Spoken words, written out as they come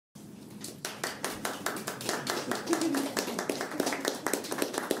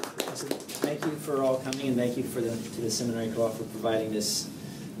for all coming, and thank you to the Seminary Co-op for providing this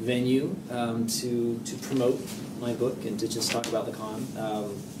venue to promote my book and to just talk about Lacan.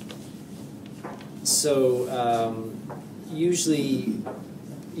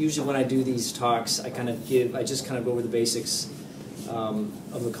 Usually when I do these talks, I just kind of go over the basics of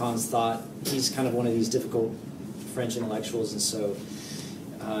Lacan's thought. He's kind of one of these difficult French intellectuals, and so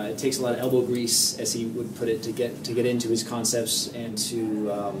it takes a lot of elbow grease, as he would put it, to get into his concepts and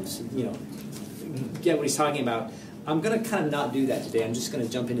to get what he's talking about. I'm going to kind of not do that today. I'm just going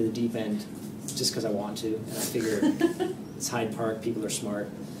to jump into the deep end just because I want to, and I figure it's Hyde Park, people are smart.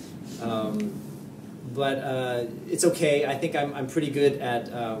 But it's okay. I think I'm pretty good at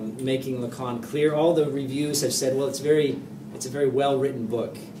making Lacan clear. All the reviews have said, well, it's a very well-written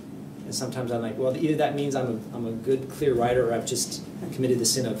book. And sometimes I'm like, well, either that means I'm a good, clear writer, or I've just committed the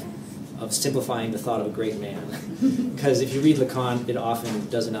sin of simplifying the thought of a great man. Because if you read Lacan, it often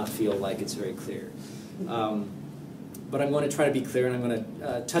does not feel like it's very clear. But I'm going to try to be clear, and I'm going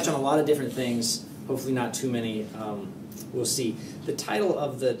to touch on a lot of different things, hopefully not too many. We'll see. The title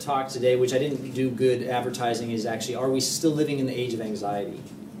of the talk today, which I didn't do good advertising, is actually, Are We Still Living in the Age of Anxiety?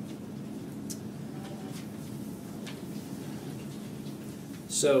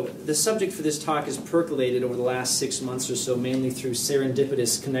 So the subject for this talk has percolated over the last 6 months or so, mainly through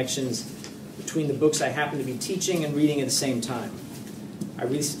serendipitous connections between the books I happen to be teaching and reading at the same time. I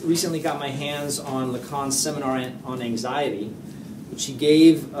recently got my hands on Lacan's seminar on anxiety, which he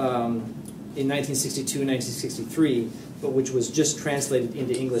gave in 1962 and 1963, but which was just translated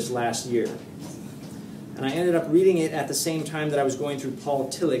into English last year. And I ended up reading it at the same time that I was going through Paul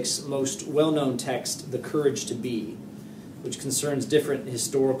Tillich's most well-known text, The Courage to Be, which concerns different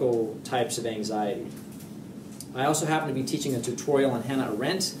historical types of anxiety. I also happen to be teaching a tutorial on Hannah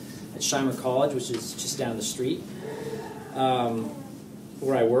Arendt at Shimer College, which is just down the street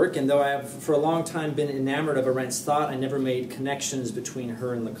where I work. And though I have for a long time been enamored of Arendt's thought, I never made connections between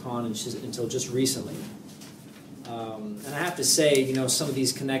her and Lacan until just recently. And I have to say, some of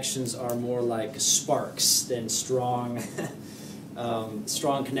these connections are more like sparks than strong,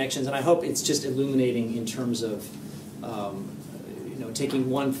 strong connections. And I hope it's just illuminating in terms of taking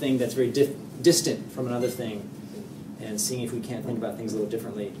one thing that's very distant from another thing and seeing if we can't think about things a little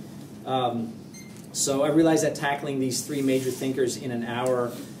differently. So I realize that tackling these three major thinkers in an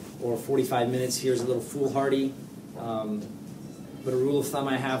hour or 45 minutes here is a little foolhardy. But a rule of thumb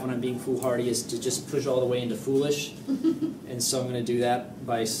I have when I'm being foolhardy is to just push all the way into foolish. And so I'm going to do that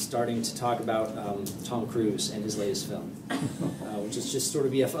by starting to talk about Tom Cruise and his latest film, which is just sort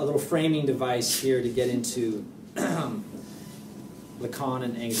of be a little framing device here to get into Lacan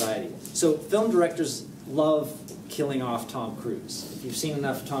and anxiety. So film directors love killing off Tom Cruise. If you've seen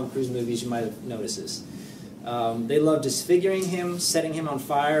enough Tom Cruise movies, you might have noticed this. They love disfiguring him, setting him on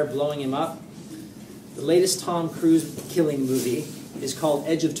fire, blowing him up. The latest Tom Cruise killing movie is called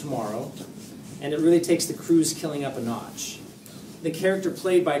Edge of Tomorrow, and it really takes the Cruise killing up a notch. The character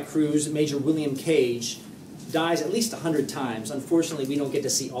played by Cruise, Major William Cage, dies at least 100 times. Unfortunately, we don't get to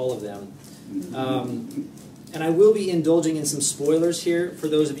see all of them. And I will be indulging in some spoilers here for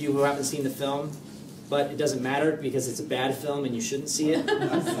those of you who haven't seen the film, but it doesn't matter because it's a bad film and you shouldn't see it.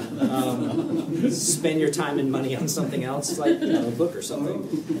 Spend your time and money on something else, like a book or something.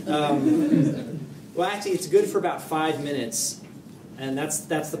 Well, actually, it's good for about 5 minutes, and that's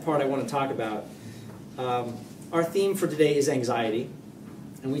the part I want to talk about. Our theme for today is anxiety,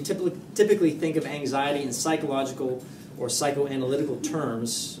 and we typically think of anxiety in psychological or psychoanalytical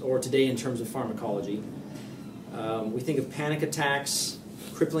terms, or today in terms of pharmacology. We think of panic attacks,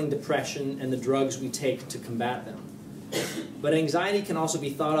 crippling depression, and the drugs we take to combat them. But anxiety can also be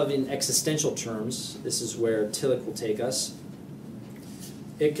thought of in existential terms. This is where Tillich will take us.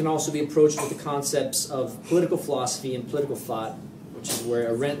 It can also be approached with the concepts of political philosophy and political thought, which is where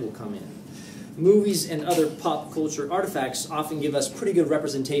Arendt will come in. Movies and other pop culture artifacts often give us pretty good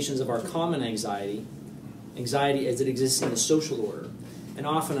representations of our common anxiety as it exists in the social order. And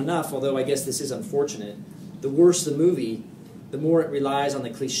often enough, although I guess this is unfortunate, the worse the movie, the more it relies on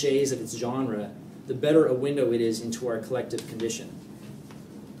the cliches of its genre, the better a window it is into our collective condition.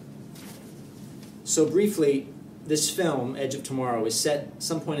 So briefly, this film, Edge of Tomorrow, is set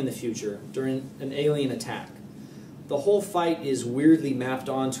some point in the future during an alien attack. The whole fight is weirdly mapped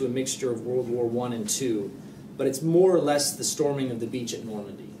onto a mixture of World War I and II, but it's more or less the storming of the beach at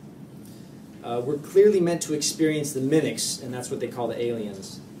Normandy. We're clearly meant to experience the mimics, and that's what they call the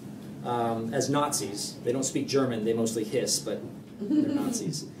aliens, as Nazis. They don't speak German, they mostly hiss, but they're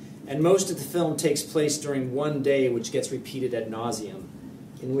Nazis. And most of the film takes place during one day, which gets repeated ad nauseum,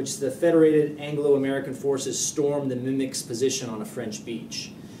 in which the Federated Anglo-American forces storm the mimics' position on a French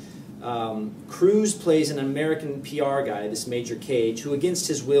beach. Cruz plays an American PR guy, this Major Cage, who against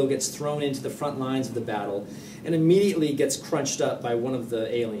his will gets thrown into the front lines of the battle and immediately gets crunched up by one of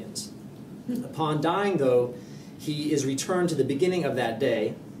the aliens. Upon dying, though, he is returned to the beginning of that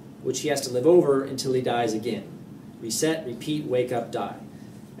day, which he has to live over until he dies again. Reset, repeat, wake up, die.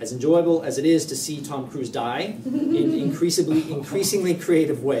 As enjoyable as it is to see Tom Cruise die in increasingly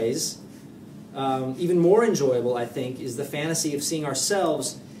creative ways, even more enjoyable, I think, is the fantasy of seeing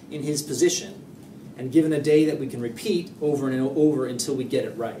ourselves in his position and given a day that we can repeat over and over until we get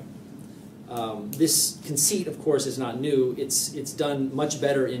it right. This conceit, of course, is not new. It's done much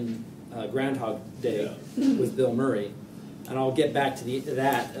better in Groundhog Day with Bill Murray, and I'll get back to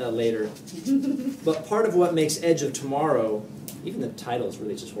that later. But part of what makes Edge of Tomorrow, even the title is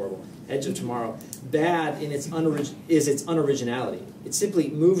really just horrible, Edge of Tomorrow, bad in its unoriginality. It simply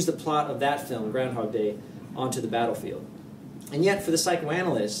moves the plot of that film, Groundhog Day, onto the battlefield. And yet, for the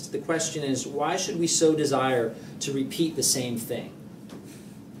psychoanalyst, the question is, why should we so desire to repeat the same thing?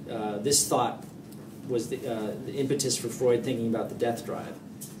 This thought was the impetus for Freud thinking about the death drive.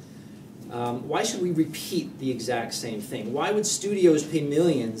 Why should we repeat the exact same thing? Why would studios pay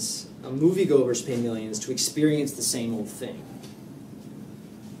millions, moviegoers pay millions, to experience the same old thing?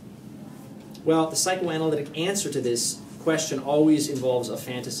 Well, the psychoanalytic answer to this question always involves a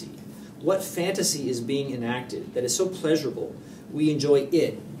fantasy. What fantasy is being enacted that is so pleasurable we enjoy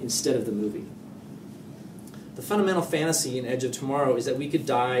it instead of the movie? The fundamental fantasy in Edge of Tomorrow is that we could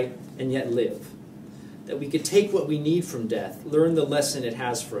die and yet live. That we could take what we need from death, learn the lesson it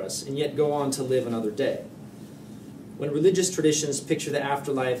has for us, and yet go on to live another day. When religious traditions picture the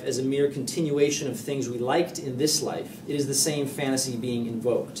afterlife as a mere continuation of things we liked in this life, it is the same fantasy being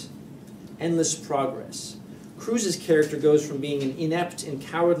invoked. Endless progress. Cruz's character goes from being an inept and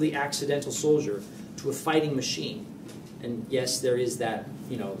cowardly accidental soldier to a fighting machine. And yes, there is that,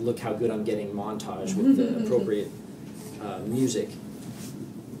 look how good I'm getting montage with the appropriate music.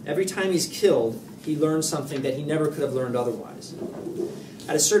 Every time he's killed, he learns something that he never could have learned otherwise.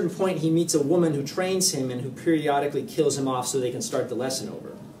 At a certain point, he meets a woman who trains him and who periodically kills him off so they can start the lesson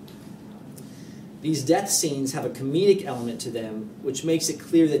over. These death scenes have a comedic element to them, which makes it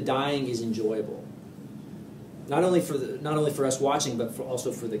clear that dying is enjoyable. Not only for us watching, but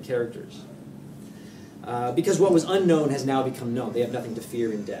also for the characters. Because what was unknown has now become known. They have nothing to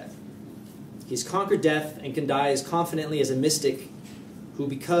fear in death. He's conquered death and can die as confidently as a mystic who,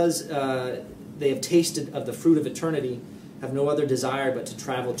 because they have tasted of the fruit of eternity, have no other desire but to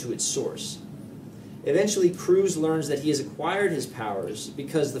travel to its source. Eventually, Cruz learns that he has acquired his powers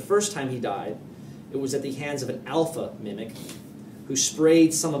because the first time he died, it was at the hands of an alpha mimic who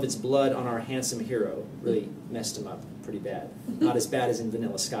sprayed some of its blood on our handsome hero. Really messed him up pretty bad. Not as bad as in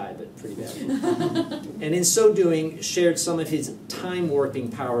Vanilla Sky, but pretty bad. And in so doing, shared some of his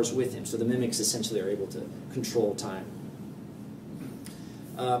time-warping powers with him, so the mimics essentially are able to control time.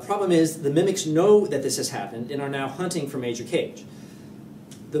 Problem is, the mimics know that this has happened and are now hunting for Major Cage.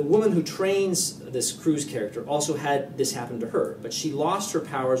 The woman who trains this Cruz character also had this happen to her, but she lost her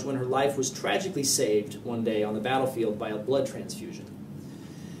powers when her life was tragically saved one day on the battlefield by a blood transfusion.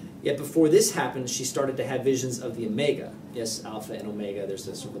 Yet before this happened, she started to have visions of the Omega. Yes, Alpha and Omega, there's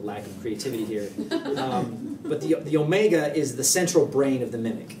a sort of a lack of creativity here. But the Omega is the central brain of the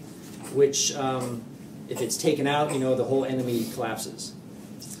mimic, which, if it's taken out, the whole enemy collapses.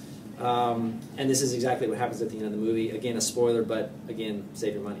 And this is exactly what happens at the end of the movie. Again, a spoiler, but again,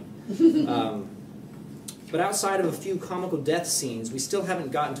 save your money. But outside of a few comical death scenes, we still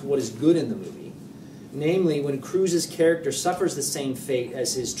haven't gotten to what is good in the movie. Namely, when Cruz's character suffers the same fate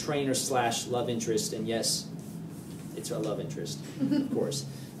as his trainer/love interest, and yes, it's a love interest, of course.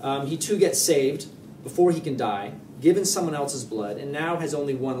 He too gets saved before he can die, given someone else's blood, and now has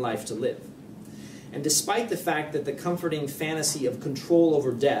only one life to live. And despite the fact that the comforting fantasy of control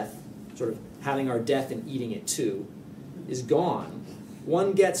over death, sort of having our death and eating it too, is gone,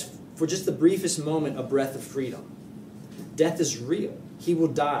 one gets, for just the briefest moment, a breath of freedom. Death is real. He will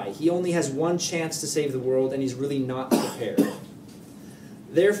die. He only has one chance to save the world, and he's really not prepared.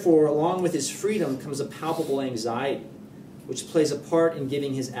 Therefore, along with his freedom comes a palpable anxiety, which plays a part in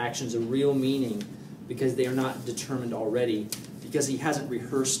giving his actions a real meaning because they are not determined already, because he hasn't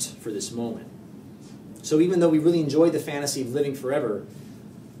rehearsed for this moment. So even though we really enjoy the fantasy of living forever,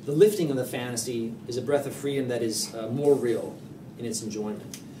 the lifting of the fantasy is a breath of freedom that is more real in its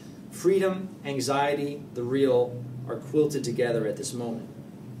enjoyment. Freedom, anxiety, the real are quilted together at this moment.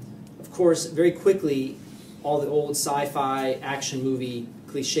 Of course, very quickly, all the old sci-fi action movie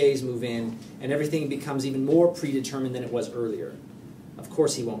cliches move in, and everything becomes even more predetermined than it was earlier. Of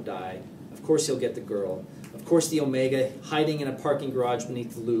course he won't die. Of course he'll get the girl. Of course, the Omega, hiding in a parking garage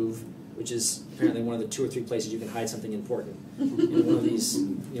beneath the Louvre, which is apparently one of the 2 or 3 places you can hide something important in one of these,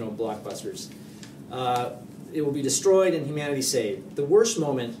 blockbusters. It will be destroyed and humanity saved. The worst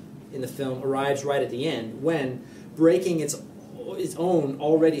moment in the film arrives right at the end when, breaking its own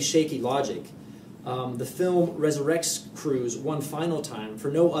already shaky logic, the film resurrects Cruz one final time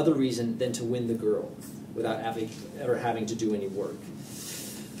for no other reason than to win the girl without ever having to do any work.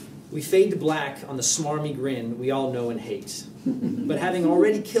 We fade to black on the smarmy grin we all know and hate. But having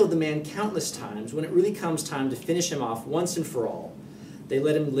already killed the man countless times, when it really comes time to finish him off once and for all, they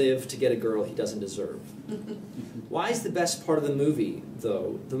let him live to get a girl he doesn't deserve. Why is the best part of the movie,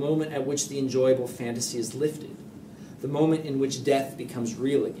 though, the moment at which the enjoyable fantasy is lifted? The moment in which death becomes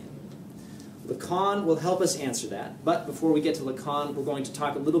real again? Lacan will help us answer that, but before we get to Lacan, we're going to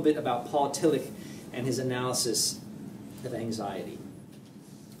talk a little bit about Paul Tillich and his analysis of anxiety.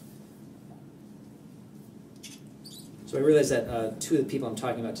 So I realize that 2 of the people I'm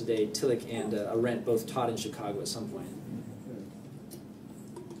talking about today, Tillich and Arendt, both taught in Chicago at some point.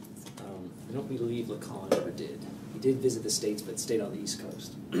 I don't believe Lacan ever did. He did visit the States, but stayed on the East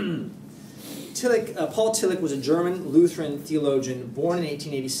Coast. Paul Tillich was a German Lutheran theologian born in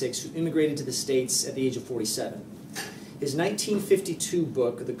 1886 who immigrated to the States at the age of 47. His 1952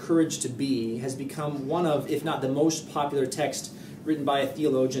 book, The Courage to Be, has become one of, if not the most popular text written by a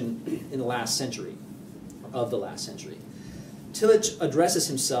theologian in the last century, of the last century. Tillich addresses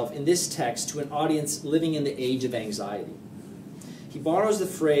himself in this text to an audience living in the age of anxiety. He borrows the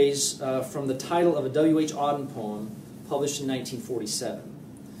phrase from the title of a W.H. Auden poem published in 1947.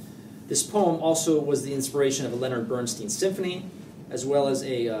 This poem also was the inspiration of a Leonard Bernstein symphony, as well as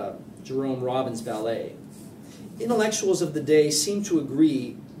a Jerome Robbins ballet. Intellectuals of the day seem to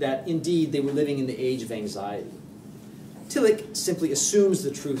agree that indeed they were living in the age of anxiety. Tillich simply assumes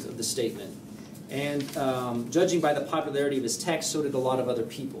the truth of the statement, and judging by the popularity of his text, so did a lot of other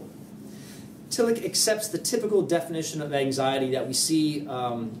people. Tillich accepts the typical definition of anxiety that we see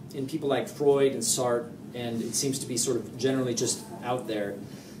in people like Freud and Sartre, and it seems to be sort of generally just out there,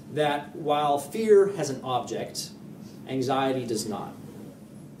 that while fear has an object, anxiety does not.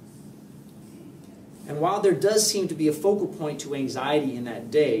 And while there does seem to be a focal point to anxiety in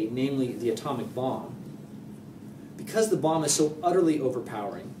that day, namely the atomic bomb, because the bomb is so utterly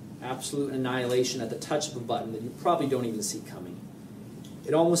overpowering, absolute annihilation at the touch of a button that you probably don't even see coming,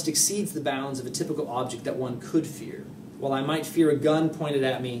 it almost exceeds the bounds of a typical object that one could fear. While I might fear a gun pointed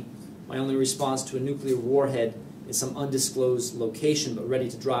at me, my only response to a nuclear warhead in some undisclosed location but ready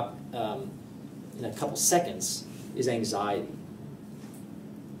to drop in a couple seconds is anxiety.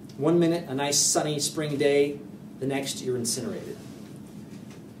 1 minute, a nice sunny spring day, the next you're incinerated.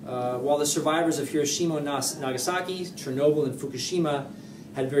 While the survivors of Hiroshima and Nagasaki, Chernobyl and Fukushima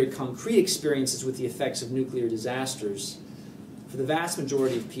had very concrete experiences with the effects of nuclear disasters, for the vast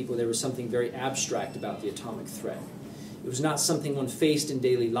majority of people there was something very abstract about the atomic threat. It was not something one faced in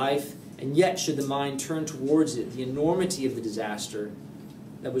daily life, and yet should the mind turn towards it, the enormity of the disaster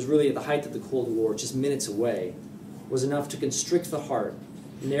that was really at the height of the Cold War, just minutes away, was enough to constrict the heart,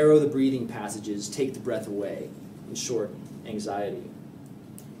 narrow the breathing passages, take the breath away. In short, anxiety.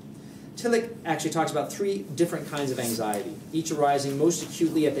 Tillich actually talks about 3 different kinds of anxiety, each arising most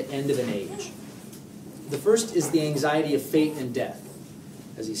acutely at the end of an age. The first is the anxiety of fate and death,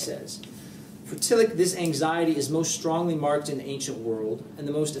 as he says. For Tillich, this anxiety is most strongly marked in the ancient world, and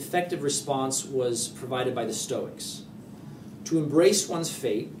the most effective response was provided by the Stoics. To embrace one's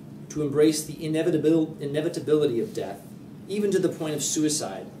fate, to embrace the inevitability of death, even to the point of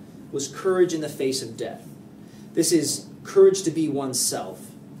suicide, was courage in the face of death. This is courage to be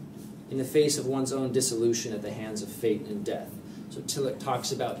oneself in the face of one's own dissolution at the hands of fate and death. So Tillich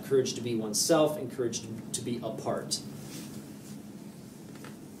talks about courage to be oneself and courage to be apart.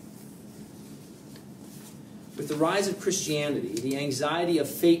 With the rise of Christianity, the anxiety of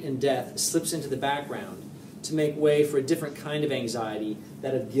fate and death slips into the background to make way for a different kind of anxiety,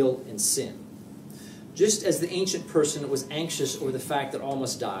 that of guilt and sin. Just as the ancient person was anxious over the fact that all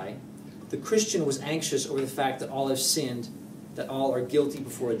must die, the Christian was anxious over the fact that all have sinned, that all are guilty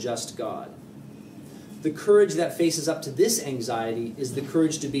before a just God. The courage that faces up to this anxiety is the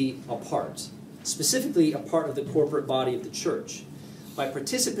courage to be apart, specifically a part of the corporate body of the church. By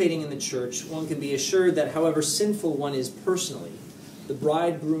participating in the church, one can be assured that however sinful one is personally, the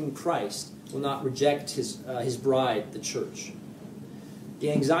bridegroom Christ will not reject his bride, the church.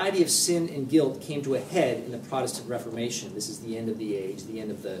 The anxiety of sin and guilt came to a head in the Protestant Reformation. This is the end of the age, the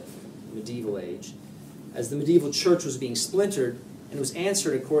end of the medieval age, as the medieval church was being splintered, and was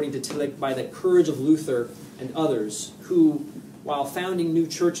answered, according to Tillich, by the courage of Luther and others who, while founding new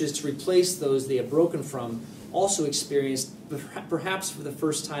churches to replace those they have broken from, also experienced, perhaps for the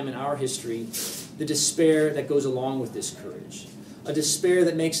first time in our history, the despair that goes along with this courage. A despair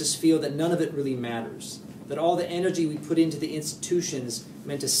that makes us feel that none of it really matters, that all the energy we put into the institutions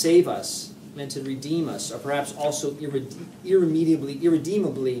meant to save us, meant to redeem us, are perhaps also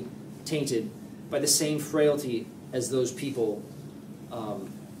irredeemably tainted by the same frailty as those people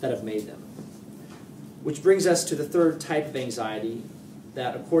that have made them. Which brings us to the third type of anxiety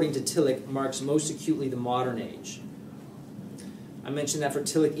that, according to Tillich, marks most acutely the modern age. I mentioned that for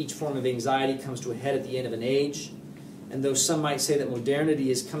Tillich, each form of anxiety comes to a head at the end of an age, and though some might say that modernity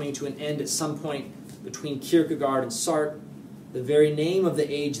is coming to an end at some point between Kierkegaard and Sartre, the very name of the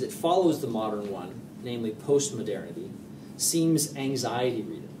age that follows the modern one, namely postmodernity, seems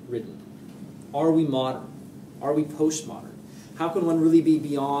anxiety-ridden. Are we modern? Are we postmodern? How can one really be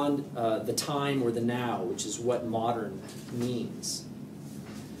beyond the time or the now, which is what modern means?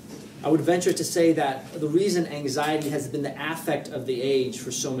 I would venture to say that the reason anxiety has been the affect of the age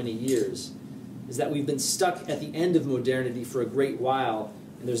for so many years is that we've been stuck at the end of modernity for a great while,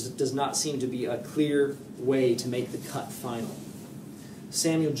 and there does not seem to be a clear way to make the cut final.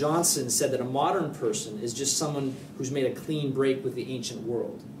 Samuel Johnson said that a modern person is just someone who's made a clean break with the ancient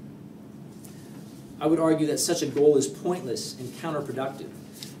world. I would argue that such a goal is pointless and counterproductive,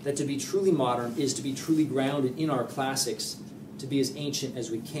 that to be truly modern is to be truly grounded in our classics, to be as ancient as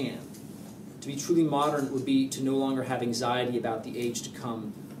we can. To be truly modern would be to no longer have anxiety about the age to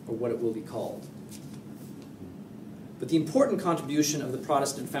come or what it will be called. But the important contribution of the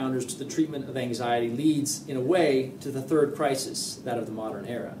Protestant founders to the treatment of anxiety leads, in a way, to the third crisis, that of the modern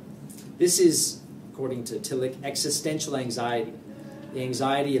era. This is, according to Tillich, existential anxiety, the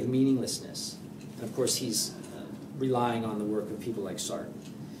anxiety of meaninglessness. And of course, he's relying on the work of people like Sartre.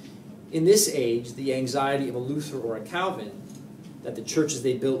 In this age, the anxiety of a Luther or a Calvin, that the churches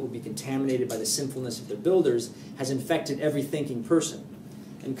they built would be contaminated by the sinfulness of their builders, has infected every thinking person,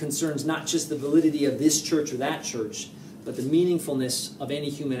 and concerns not just the validity of this church or that church, but the meaningfulness of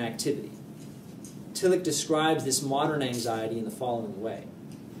any human activity. Tillich describes this modern anxiety in the following way.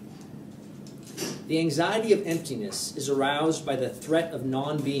 The anxiety of emptiness is aroused by the threat of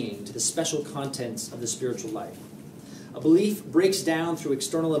non-being to the special contents of the spiritual life. A belief breaks down through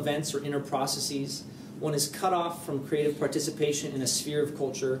external events or inner processes. One is cut off from creative participation in a sphere of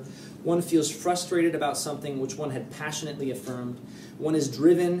culture. One feels frustrated about something which one had passionately affirmed. One is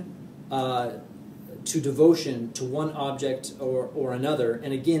driven to devotion to one object or another,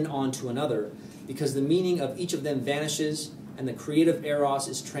 and again on to another, because the meaning of each of them vanishes and the creative eros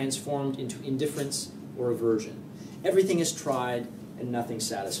is transformed into indifference or aversion. Everything is tried and nothing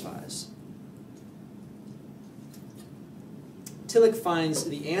satisfies. Tillich finds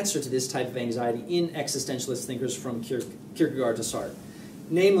the answer to this type of anxiety in existentialist thinkers from Kierkegaard to Sartre,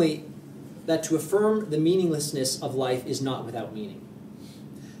 namely that to affirm the meaninglessness of life is not without meaning.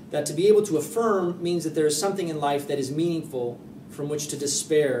 That to be able to affirm means that there is something in life that is meaningful from which to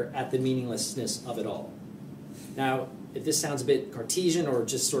despair at the meaninglessness of it all. Now, if this sounds a bit Cartesian or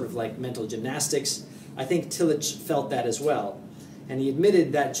just sort of like mental gymnastics, I think Tillich felt that as well. And he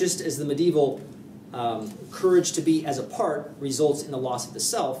admitted that just as the medieval courage to be as a part results in the loss of the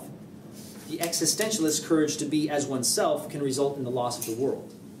self, the existentialist courage to be as oneself can result in the loss of the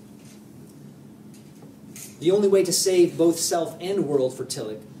world. The only way to save both self and world for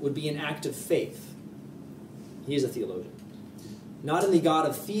Tillich would be an act of faith. He is a theologian. Not in the God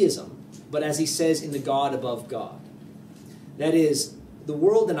of theism, but as he says, in the God above God. That is, the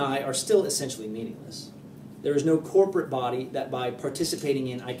world and I are still essentially meaningless. There is no corporate body that by participating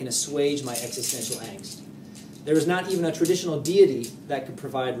in I can assuage my existential angst. There is not even a traditional deity that could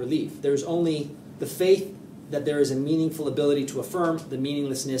provide relief. There is only the faith that there is a meaningful ability to affirm the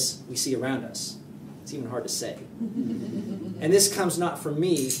meaninglessness we see around us. It's even hard to say. And this comes not from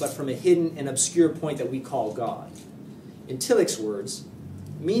me, but from a hidden and obscure point that we call God. In Tillich's words,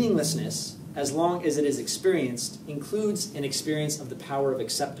 meaninglessness, as long as it is experienced, includes an experience of the power of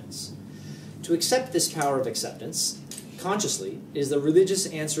acceptance. To accept this power of acceptance, consciously, is the religious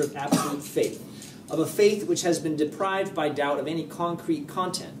answer of absolute faith, of a faith which has been deprived by doubt of any concrete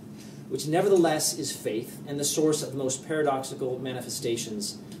content, which nevertheless is faith and the source of the most paradoxical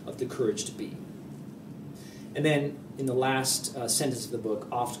manifestations of the courage to be. And then, in the last sentence of the book,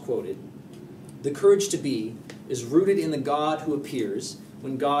 oft quoted, the courage to be is rooted in the God who appears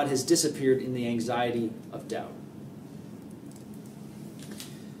when God has disappeared in the anxiety of doubt.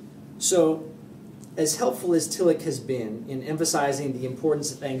 So, as helpful as Tillich has been in emphasizing the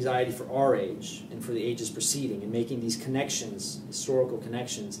importance of anxiety for our age and for the ages preceding and making these connections, historical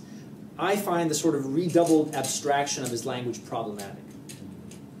connections, I find the sort of redoubled abstraction of his language problematic.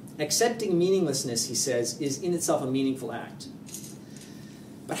 Accepting meaninglessness, he says, is in itself a meaningful act.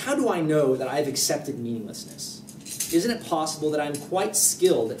 But how do I know that I've accepted meaninglessness? Isn't it possible that I'm quite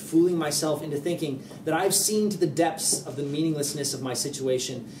skilled at fooling myself into thinking that I've seen to the depths of the meaninglessness of my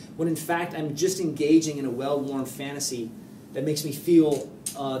situation, when in fact I'm just engaging in a well-worn fantasy that makes me feel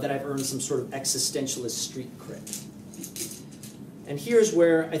that I've earned some sort of existentialist street cred? And here's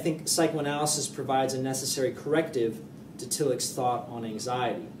where I think psychoanalysis provides a necessary corrective to Tillich's thought on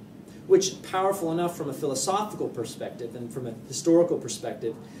anxiety, which, powerful enough from a philosophical perspective and from a historical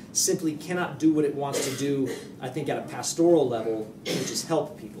perspective, simply cannot do what it wants to do, I think, at a pastoral level, which is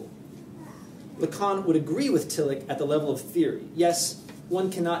help people. Lacan would agree with Tillich at the level of theory. Yes,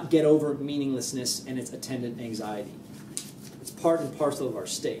 one cannot get over meaninglessness and its attendant anxiety. It's part and parcel of our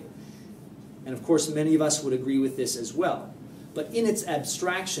state. And of course, many of us would agree with this as well. But in its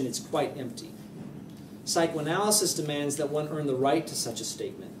abstraction, it's quite empty. Psychoanalysis demands that one earn the right to such a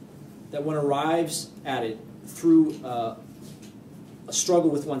statement, that one arrives at it through a struggle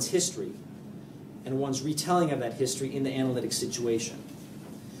with one's history and one's retelling of that history in the analytic situation.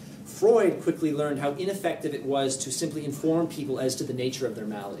 Freud quickly learned how ineffective it was to simply inform people as to the nature of their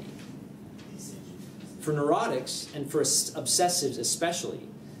malady. For neurotics, and for obsessives especially,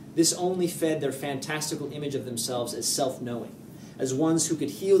 this only fed their fantastical image of themselves as self-knowing, as ones who could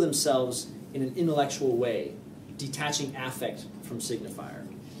heal themselves in an intellectual way, detaching affect from signifier.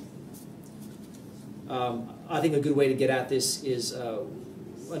 I think a good way to get at this is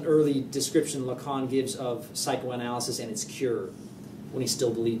an early description Lacan gives of psychoanalysis and its cure, when he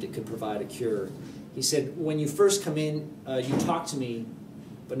still believed it could provide a cure. He said, when you first come in, you talk to me,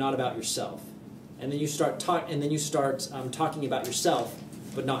 but not about yourself. And then you start talking about yourself,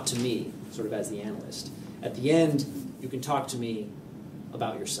 but not to me, sort of as the analyst. At the end, you can talk to me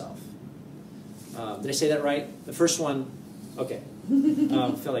about yourself. Did I say that right? The first one, okay.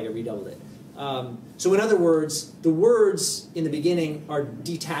 Felt like I redoubled it. So in other words, the words in the beginning are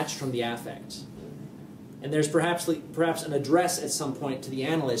detached from the affect. And there's perhaps an address at some point to the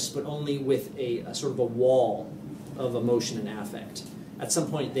analyst, but only with a sort of a wall of emotion and affect. At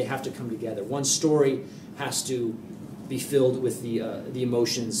some point, they have to come together. One story has to be filled with the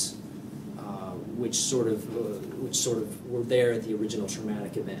emotions which sort of were there at the original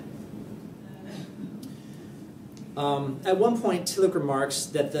traumatic event. At one point, Tillich remarks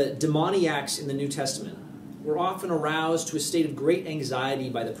that the demoniacs in the New Testament were often aroused to a state of great anxiety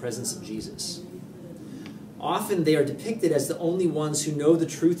by the presence of Jesus. Often they are depicted as the only ones who know the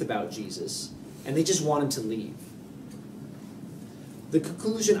truth about Jesus, and they just want him to leave. The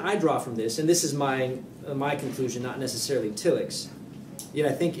conclusion I draw from this, and this is my conclusion, not necessarily Tillich's, yet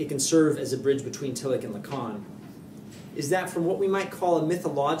I think it can serve as a bridge between Tillich and Lacan, is that from what we might call a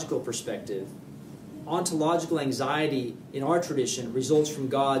mythological perspective, ontological anxiety in our tradition results from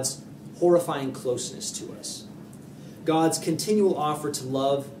God's horrifying closeness to us. God's continual offer to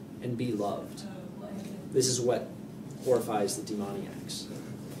love and be loved. This is what horrifies the demoniacs.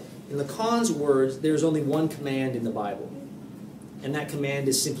 In Lacan's words, there is only one command in the Bible, and that command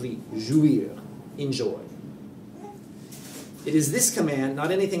is simply jouir, enjoy. It is this command,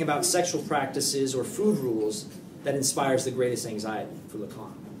 not anything about sexual practices or food rules, that inspires the greatest anxiety for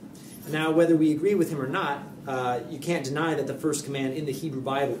Lacan. Now, whether we agree with him or not, you can't deny that the first command in the Hebrew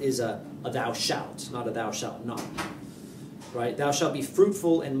Bible is a thou shalt, not a thou shalt not. Right? Thou shalt be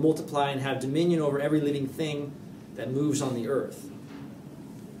fruitful and multiply and have dominion over every living thing that moves on the earth.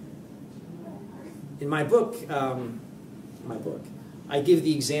 In my book, I give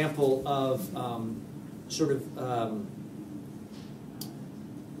the example of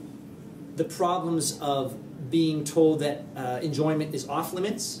the problems of being told that enjoyment is off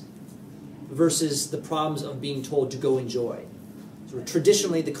limits versus the problems of being told to go enjoy. So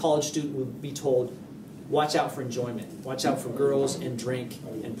traditionally, the college student would be told, watch out for enjoyment, watch out for girls and drink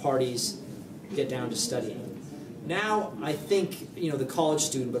and parties, get down to studying. Now, I think, the college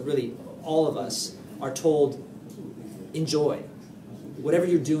student, but really all of us, are told, enjoy. Whatever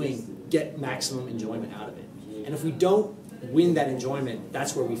you're doing, get maximum enjoyment out of it. And if we don't win that enjoyment,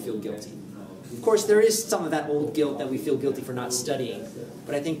 that's where we feel guilty. Of course, there is some of that old guilt that we feel guilty for not studying,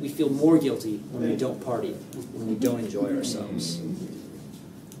 but I think we feel more guilty when we don't party, when we don't enjoy ourselves.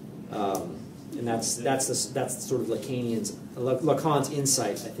 And that's sort of Lacan's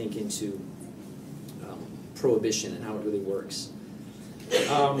insight, I think, into prohibition and how it really works.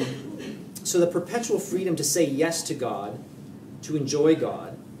 So the perpetual freedom to say yes to God, to enjoy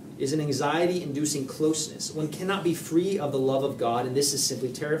God, is an anxiety-inducing closeness. One cannot be free of the love of God, and this is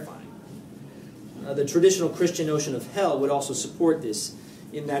simply terrifying. The traditional Christian notion of hell would also support this.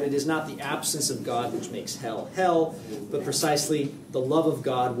 in that it is not the absence of God which makes hell hell, but precisely the love of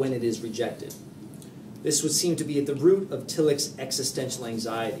God when it is rejected. This would seem to be at the root of Tillich's existential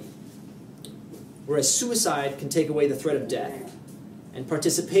anxiety. Whereas suicide can take away the threat of death, and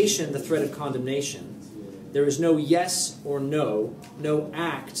participation the threat of condemnation, there is no yes or no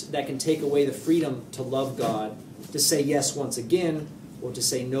act that can take away the freedom to love God, to say yes once again, or to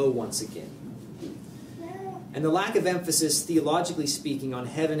say no once again. And the lack of emphasis, theologically speaking, on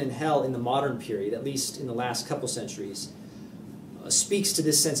heaven and hell in the modern period, at least in the last couple centuries, speaks to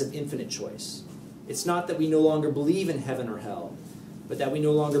this sense of infinite choice. It's not that we no longer believe in heaven or hell, but that we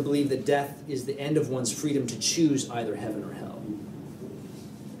no longer believe that death is the end of one's freedom to choose either heaven or hell.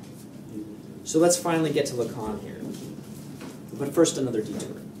 So let's finally get to Lacan here. But first, another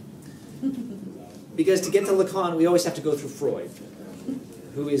detour. Because to get to Lacan, we always have to go through Freud,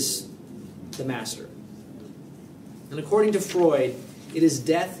 who is the master. And according to Freud, it is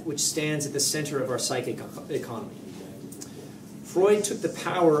death which stands at the center of our psychic economy. Freud took the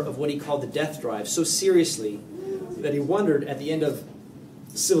power of what he called the death drive so seriously that he wondered at the end of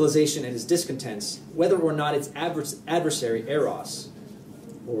civilization and his discontents whether or not its adversary, Eros,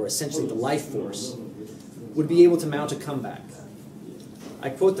 or essentially the life force, would be able to mount a comeback. I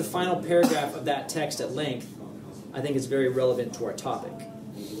quote the final paragraph of that text at length. I think it's very relevant to our topic.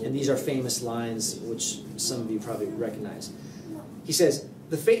 And these are famous lines which some of you probably recognize. He says,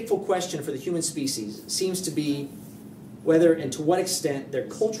 "The fateful question for the human species seems to be whether and to what extent their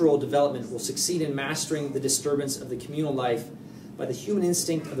cultural development will succeed in mastering the disturbance of the communal life by the human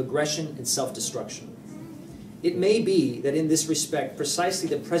instinct of aggression and self-destruction. It may be that in this respect, precisely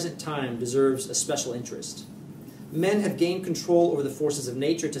the present time deserves a special interest. Men have gained control over the forces of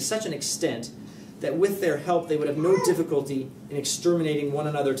nature to such an extent that with their help they would have no difficulty in exterminating one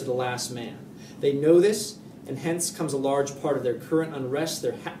another to the last man. They know this, and hence comes a large part of their current unrest,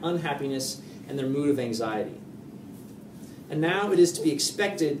 their unhappiness, and their mood of anxiety. And now it is to be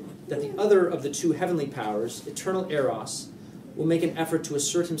expected that the other of the two heavenly powers, eternal Eros, will make an effort to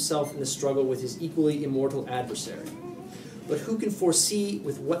assert himself in the struggle with his equally immortal adversary. But who can foresee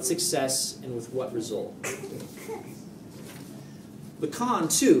with what success and with what result?" Lacan,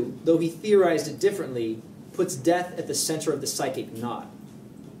 too, though he theorized it differently, puts death at the center of the psychic knot,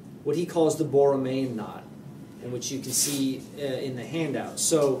 what he calls the Borromean knot, and which you can see in the handout.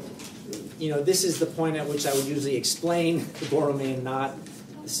 So, this is the point at which I would usually explain the Borromean knot,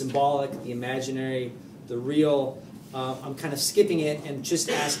 the symbolic, the imaginary, the real. I'm kind of skipping it and just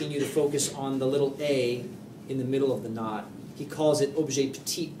asking you to focus on the little a in the middle of the knot. He calls it objet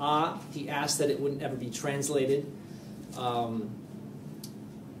petit a. He asked that it wouldn't ever be translated.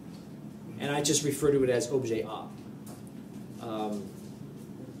 And I just refer to it as objet a.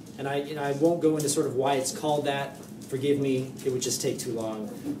 And I won't go into sort of why it's called that. Forgive me, it would just take too long.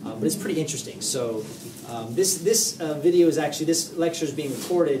 But it's pretty interesting. So this video is actually, this lecture is being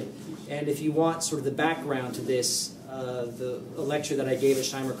recorded. And if you want sort of the background to this, a lecture that I gave at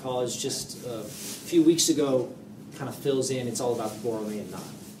Scheimer College just a few weeks ago kind of fills in. It's all about the Borromean knot.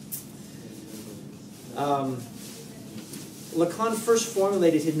 Lacan first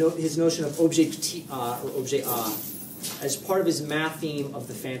formulated his notion of objet petit a, or objet a, as part of his matheme of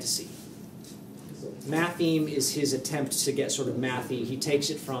the fantasy. Matheme is his attempt to get sort of mathy. He takes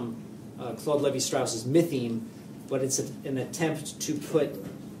it from Claude Lévi-Strauss's mytheme, but it's an attempt to put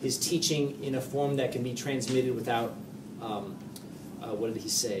his teaching in a form that can be transmitted without, what did he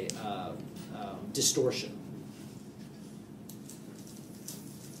say, distortion.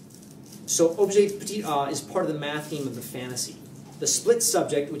 So objet petit a is part of the matheme of the fantasy. The split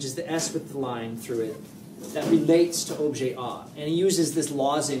subject, which is the S with the line through it, that relates to objet a. And he uses this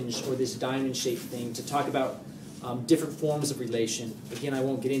lozenge or this diamond-shaped thing to talk about different forms of relation. Again, I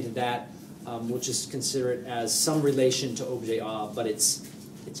won't get into that. We'll just consider it as some relation to objet a, but it's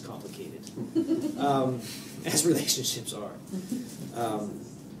complicated, as relationships are.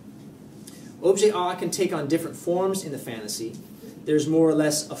 Objet a can take on different forms in the fantasy. There's more or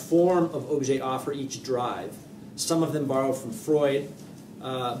less a form of objet a for each drive. Some of them borrow from Freud,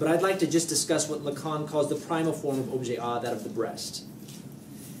 but I'd like to just discuss what Lacan calls the primal form of objet a, that of the breast.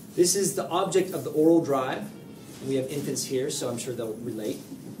 This is the object of the oral drive. We have infants here, so I'm sure they'll relate,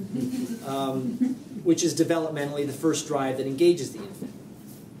 which is developmentally the first drive that engages the infant.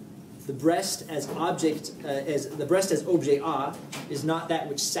 The breast as object, the breast as objet a, is not that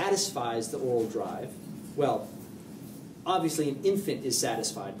which satisfies the oral drive. Well, obviously an infant is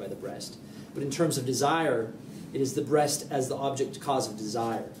satisfied by the breast, but in terms of desire, it is the breast as the object cause of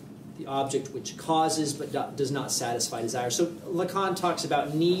desire, the object which causes but does not satisfy desire. So Lacan talks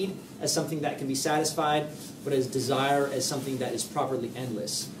about need as something that can be satisfied, but as desire as something that is properly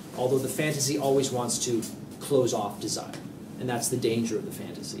endless, although the fantasy always wants to close off desire, and that's the danger of the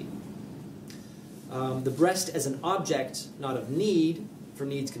fantasy. The breast as an object, not of need, for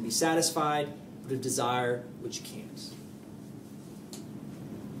needs can be satisfied, but of desire, which can't.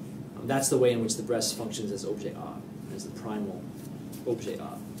 That's the way in which the breast functions as objet a, as the primal objet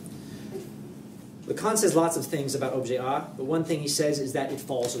a. Lacan says lots of things about objet a, but one thing he says is that it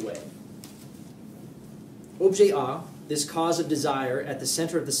falls away. Objet a, this cause of desire at the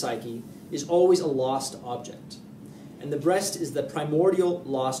center of the psyche, is always a lost object. And the breast is the primordial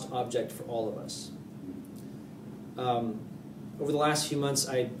lost object for all of us. Over the last few months,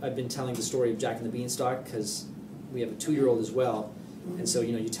 I've been telling the story of Jack and the Beanstalk, because we have a 2-year-old as well. And so,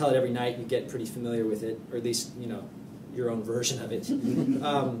 you tell it every night, you get pretty familiar with it, or at least, your own version of it.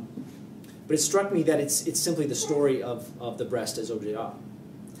 But it struck me that it's simply the story of the breast as objet a.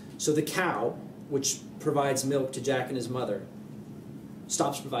 So the cow, which provides milk to Jack and his mother,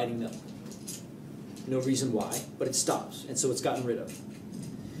 stops providing milk. No reason why, but it stops, and so it's gotten rid of.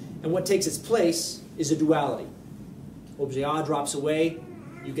 And what takes its place is a duality. Objet a drops away,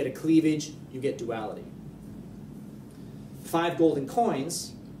 you get a cleavage, you get duality. 5 golden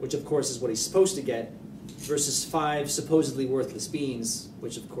coins, which of course is what he's supposed to get, versus 5 supposedly worthless beans,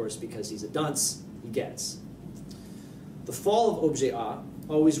 which of course, because he's a dunce, he gets. The fall of objet a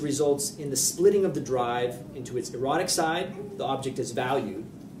always results in the splitting of the drive into its erotic side, the object as valued,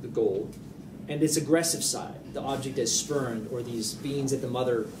 the gold, and its aggressive side, the object as spurned, or these beans that the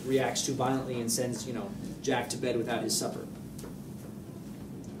mother reacts to violently and sends, Jack to bed without his supper.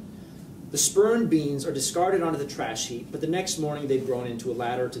 The spurned beans are discarded onto the trash heap, but the next morning they've grown into a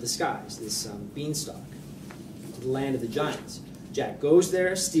ladder to the skies, this beanstalk, to the land of the giants. Jack goes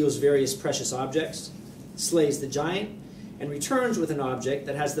there, steals various precious objects, slays the giant, and returns with an object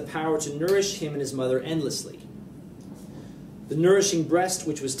that has the power to nourish him and his mother endlessly. The nourishing breast,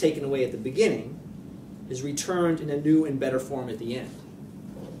 which was taken away at the beginning, is returned in a new and better form at the end.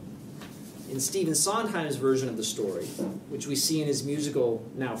 In Stephen Sondheim's version of the story, which we see in his musical,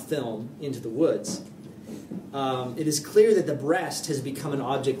 now film, Into the Woods, it is clear that the breast has become an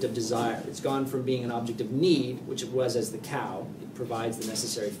object of desire. It's gone from being an object of need, which it was as the cow, it provides the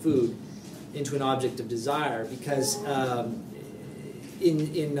necessary food, into an object of desire, because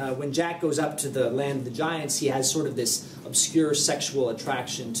when Jack goes up to the land of the giants, he has sort of this obscure sexual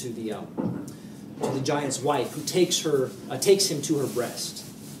attraction to the giant's wife, who takes him to her breast.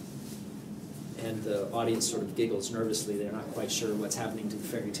 And the audience sort of giggles nervously. They're not quite sure what's happening to the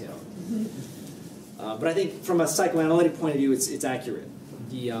fairy tale. But I think from a psychoanalytic point of view, it's accurate.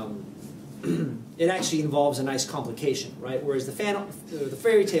 It actually involves a nice complication, right? Whereas the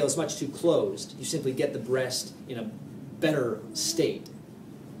fairy tale is much too closed. You simply get the breast in a better state,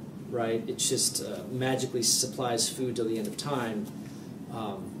 right? It just magically supplies food till the end of time.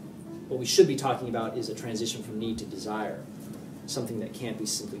 What we should be talking about is a transition from need to desire, something that can't be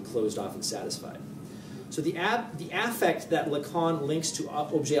simply closed off and satisfied. So the affect that Lacan links to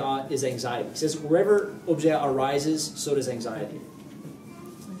objet a is anxiety. He says wherever objet arises, so does anxiety.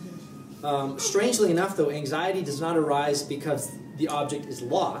 Strangely enough, though, anxiety does not arise because the object is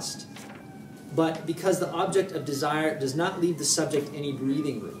lost, but because the object of desire does not leave the subject any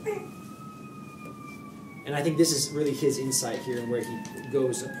breathing room. And I think this is really his insight here, and where he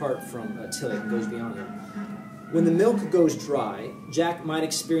goes apart from Tillich and goes beyond him. When the milk goes dry, Jack might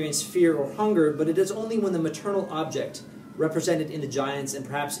experience fear or hunger, but it is only when the maternal object, represented in the giants and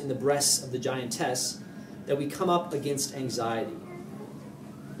perhaps in the breasts of the giantess, that we come up against anxiety.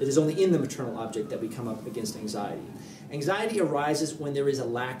 It is only in the maternal object that we come up against anxiety. Anxiety arises when there is a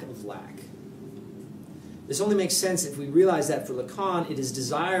lack of lack. This only makes sense if we realize that for Lacan, it is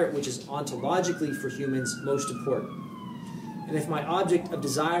desire which is ontologically for humans most important. And if my object of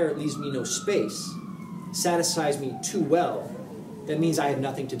desire leaves me no space, satisfies me too well, that means I have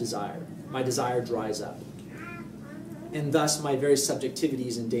nothing to desire. My desire dries up. And thus my very subjectivity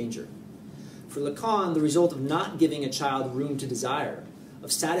is in danger. For Lacan, the result of not giving a child room to desire,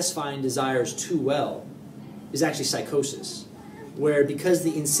 of satisfying desires too well, is actually psychosis, where because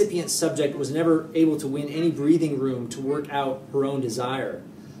the incipient subject was never able to win any breathing room to work out her own desire,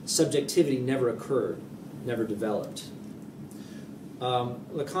 subjectivity never occurred, never developed.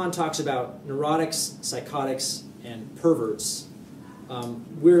 Lacan talks about neurotics, psychotics, and perverts.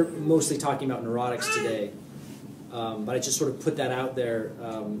 We're mostly talking about neurotics today, but I just sort of put that out there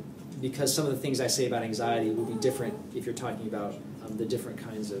because some of the things I say about anxiety will be different if you're talking about the different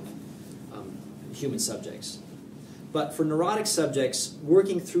kinds of human subjects. But for neurotic subjects,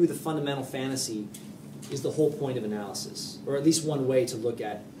 working through the fundamental fantasy is the whole point of analysis, or at least one way to look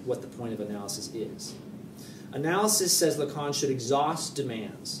at what the point of analysis is. Analysis, says Lacan, should exhaust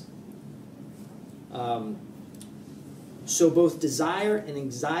demands. So both desire and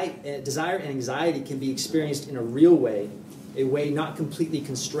anxiety can be experienced in a real way, a way not completely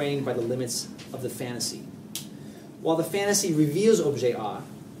constrained by the limits of the fantasy. While the fantasy reveals objet A,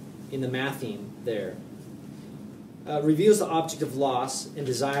 in the matheme there, reveals the object of loss and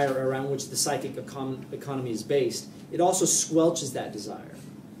desire around which the psychic economy is based, it also squelches that desire,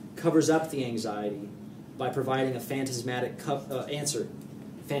 covers up the anxiety by providing a phantasmatic answer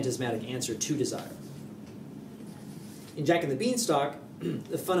to desire. In Jack and the Beanstalk,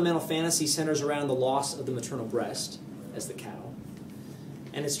 the fundamental fantasy centers around the loss of the maternal breast, as the cow,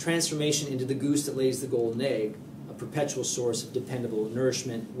 and its transformation into the goose that lays the golden egg, a perpetual source of dependable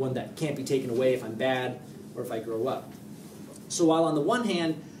nourishment, one that can't be taken away if I'm bad or if I grow up. So while on the one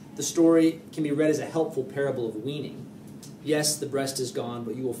hand, the story can be read as a helpful parable of weaning, yes, the breast is gone,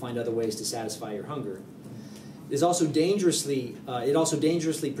 but you will find other ways to satisfy your hunger, it also dangerously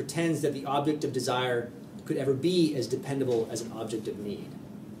pretends that the object of desire could ever be as dependable as an object of need.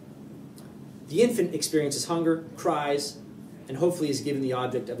 The infant experiences hunger, cries, and hopefully is given the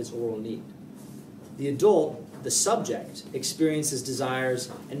object of its oral need. The adult, the subject, experiences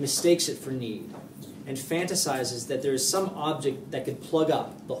desires and mistakes it for need, and fantasizes that there is some object that could plug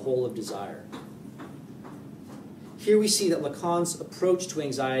up the hole of desire. Here we see that Lacan's approach to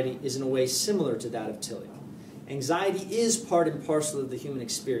anxiety is in a way similar to that of Tillich. Anxiety is part and parcel of the human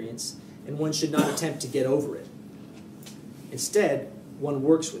experience, and one should not attempt to get over it. Instead, one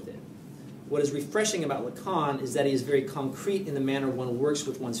works with it. What is refreshing about Lacan is that he is very concrete in the manner one works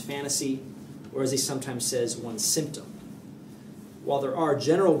with one's fantasy, or as he sometimes says, one's symptom. While there are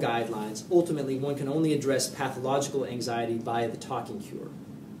general guidelines, ultimately one can only address pathological anxiety via the talking cure.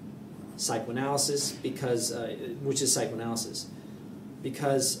 Psychoanalysis, which is psychoanalysis,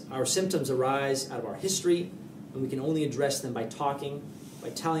 because our symptoms arise out of our history, and we can only address them by talking, by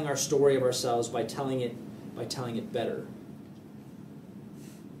telling our story of ourselves, by telling it better.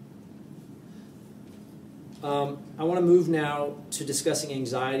 I want to move now to discussing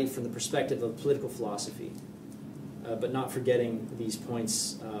anxiety from the perspective of political philosophy, but not forgetting these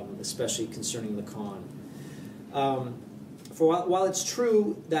points, especially concerning Lacan. While it's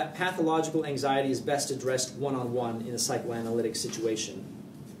true that pathological anxiety is best addressed one-on-one in a psychoanalytic situation,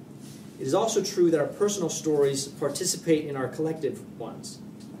 it is also true that our personal stories participate in our collective ones.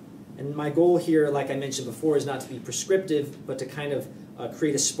 And my goal here, like I mentioned before, is not to be prescriptive, but to kind of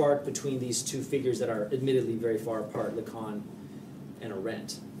create a spark between these two figures that are admittedly very far apart, Lacan and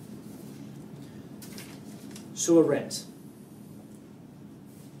Arendt. So Arendt.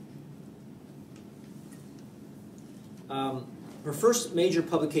 Her first major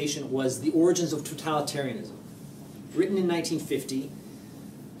publication was The Origins of Totalitarianism, written in 1950,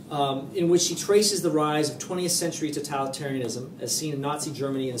 in which she traces the rise of 20th century totalitarianism as seen in Nazi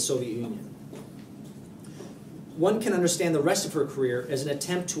Germany and the Soviet Union. One can understand the rest of her career as an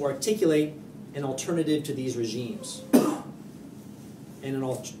attempt to articulate an alternative to these regimes, and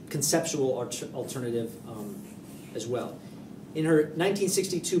an conceptual alternative as well. In her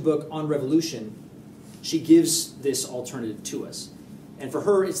 1962 book, On Revolution, she gives this alternative to us. And for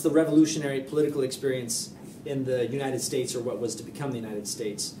her, it's the revolutionary political experience in the United States, or what was to become the United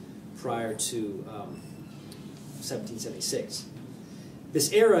States prior to 1776.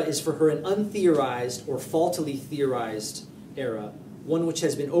 This era is for her an untheorized or faultily theorized era, one which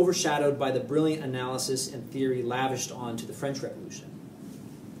has been overshadowed by the brilliant analysis and theory lavished onto the French Revolution.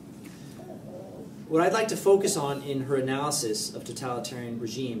 What I'd like to focus on in her analysis of totalitarian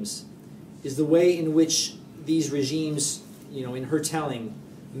regimes is the way in which these regimes, in her telling,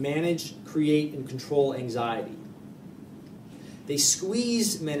 manage, create, and control anxiety. They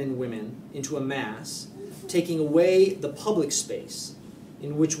squeeze men and women into a mass, taking away the public space,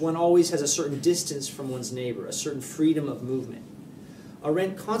 in which one always has a certain distance from one's neighbor, a certain freedom of movement.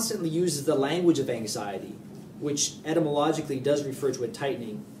 Arendt constantly uses the language of anxiety, which etymologically does refer to a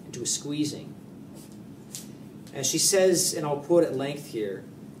tightening and to a squeezing. As she says, and I'll quote at length here,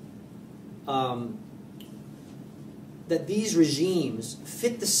 that these regimes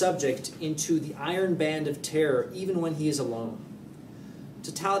fit the subject into the iron band of terror even when he is alone.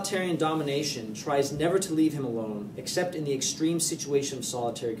 Totalitarian domination tries never to leave him alone, except in the extreme situation of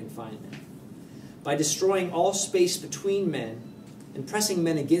solitary confinement. By destroying all space between men and pressing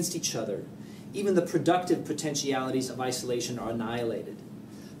men against each other, even the productive potentialities of isolation are annihilated.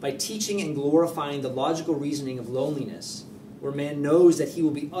 By teaching and glorifying the logical reasoning of loneliness, where man knows that he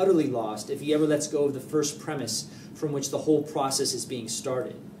will be utterly lost if he ever lets go of the first premise from which the whole process is being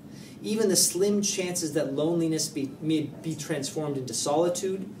started. Even the slim chances that loneliness may be transformed into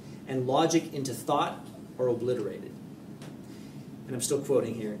solitude and logic into thought are obliterated. And I'm still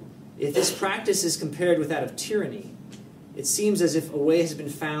quoting here. If this practice is compared with that of tyranny, it seems as if a way has been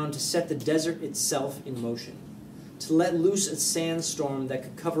found to set the desert itself in motion, to let loose a sandstorm that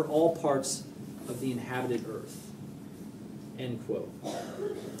could cover all parts of the inhabited earth. End quote.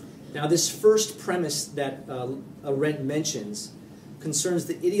 Now, this first premise that Arendt mentions concerns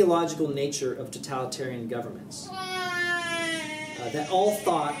the ideological nature of totalitarian governments. That all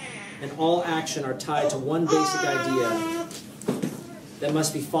thought and all action are tied to one basic idea that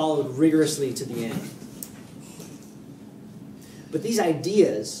must be followed rigorously to the end. But these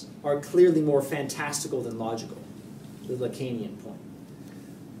ideas are clearly more fantastical than logical, the Lacanian point.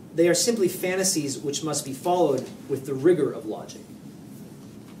 They are simply fantasies which must be followed with the rigor of logic.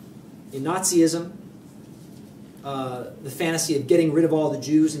 In Nazism, the fantasy of getting rid of all the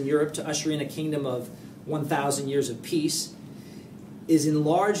Jews in Europe to usher in a kingdom of 1,000 years of peace is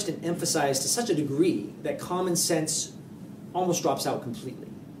enlarged and emphasized to such a degree that common sense almost drops out completely.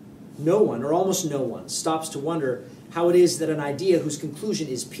 No one, or almost no one, stops to wonder how it is that an idea whose conclusion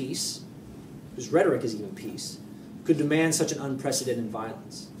is peace, whose rhetoric is even peace, could demand such an unprecedented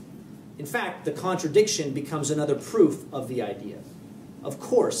violence. In fact, the contradiction becomes another proof of the idea. Of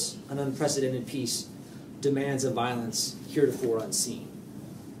course, an unprecedented peace demands a violence heretofore unseen.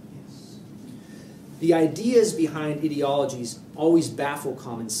 The ideas behind ideologies always baffle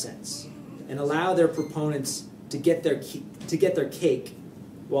common sense and allow their proponents to get their cake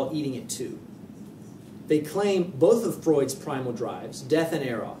while eating it too. They claim both of Freud's primal drives, death and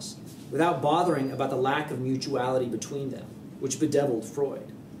eros, without bothering about the lack of mutuality between them, which bedeviled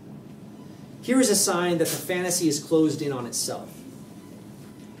Freud. Here is a sign that the fantasy is closed in on itself.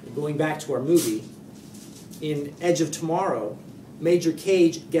 Going back to our movie, in Edge of Tomorrow, Major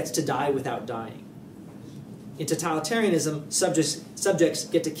Cage gets to die without dying. In totalitarianism, subjects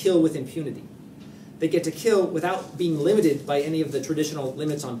get to kill with impunity. They get to kill without being limited by any of the traditional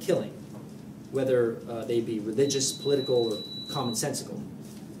limits on killing, whether they be religious, political, or commonsensical.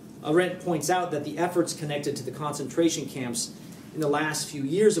 Arendt points out that the efforts connected to the concentration camps in the last few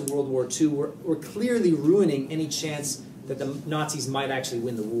years of World War II were clearly ruining any chance that the Nazis might actually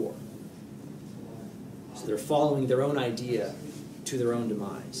win the war. So they're following their own idea to their own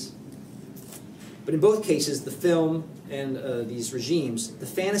demise. But in both cases, the film and these regimes, the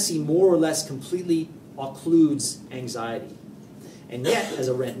fantasy more or less completely occludes anxiety. And yet, as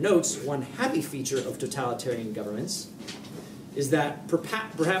Arendt notes, one happy feature of totalitarian governments is that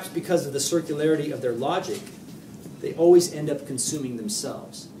perhaps because of the circularity of their logic, they always end up consuming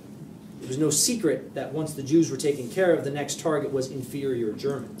themselves. It was no secret that once the Jews were taken care of, the next target was inferior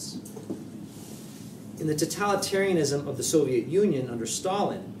Germans. In the totalitarianism of the Soviet Union under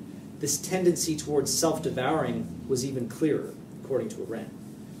Stalin, this tendency towards self-devouring was even clearer, according to Arendt.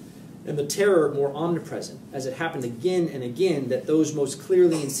 And the terror more omnipresent, as it happened again and again that those most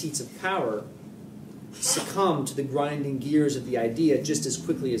clearly in seats of power succumbed to the grinding gears of the idea just as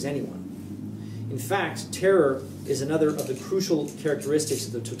quickly as anyone. In fact, terror is another of the crucial characteristics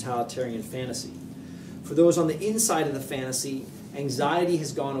of the totalitarian fantasy. For those on the inside of the fantasy, anxiety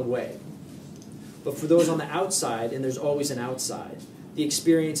has gone away. But for those on the outside, and there's always an outside, the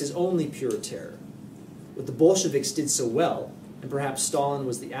experience is only pure terror. What the Bolsheviks did so well, and perhaps Stalin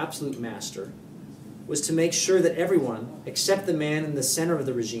was the absolute master, was to make sure that everyone, except the man in the center of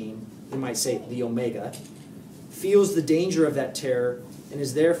the regime, we might say the Omega, feels the danger of that terror and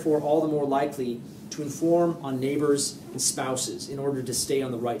is therefore all the more likely to inform on neighbors and spouses in order to stay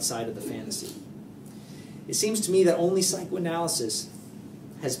on the right side of the fantasy. It seems to me that only psychoanalysis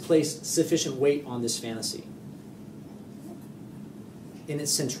has placed sufficient weight on this fantasy in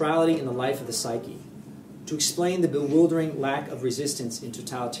its centrality in the life of the psyche to explain the bewildering lack of resistance in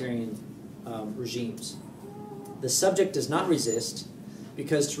totalitarian regimes. The subject does not resist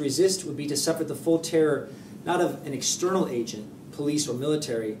because to resist would be to suffer the full terror not of an external agent, police or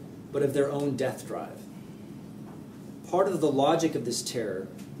military, but of their own death drive. Part of the logic of this terror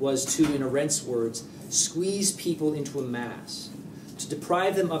was to, in Arendt's words, squeeze people into a mass, to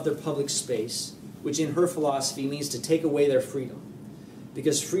deprive them of their public space, which in her philosophy means to take away their freedom,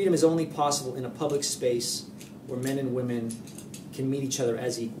 because freedom is only possible in a public space where men and women can meet each other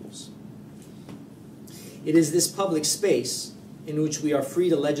as equals. It is this public space in which we are free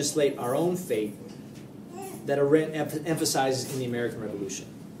to legislate our own fate that Arendt emphasizes in the American Revolution.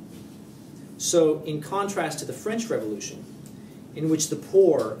 So, in contrast to the French Revolution, in which the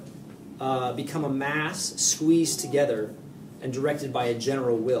poor become a mass squeezed together and directed by a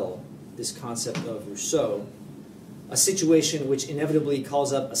general will, this concept of Rousseau, a situation which inevitably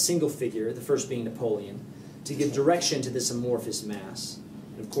calls up a single figure, the first being Napoleon, to give direction to this amorphous mass.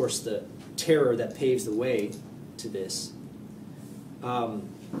 And of course, the terror that paves the way to this.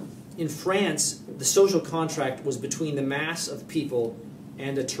 In France, the social contract was between the mass of people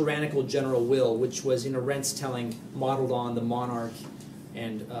and a tyrannical general will, which was, in Arendt's telling, modeled on the monarch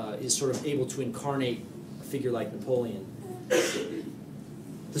and is sort of able to incarnate a figure like Napoleon.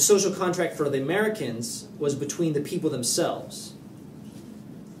 The social contract for the Americans was between the people themselves,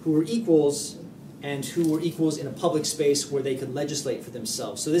 who were equals and who were equals in a public space where they could legislate for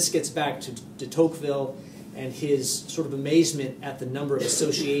themselves. So this gets back to de Tocqueville and his sort of amazement at the number of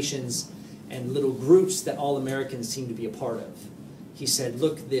associations and little groups that all Americans seem to be a part of. He said,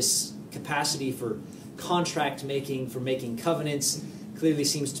 look, this capacity for contract making, for making covenants, clearly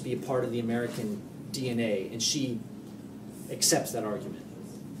seems to be a part of the American DNA, and she accepts that argument.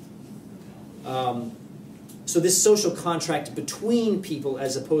 So this social contract between people,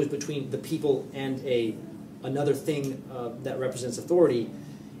 as opposed between the people and another thing that represents authority,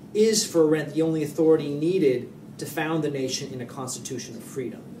 is for Arendt the only authority needed to found the nation in a constitution of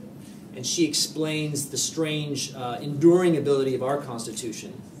freedom. And she explains the strange, enduring ability of our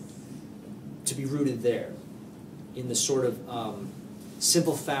Constitution to be rooted there, in the sort of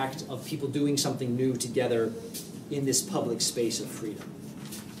simple fact of people doing something new together in this public space of freedom.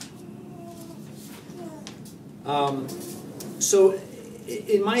 So,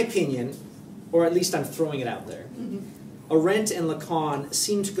 in my opinion, or at least I'm throwing it out there, Arendt and Lacan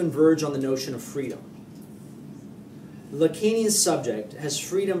seem to converge on the notion of freedom. The Lacanian subject has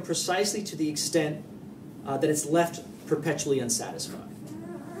freedom precisely to the extent that it's left perpetually unsatisfied.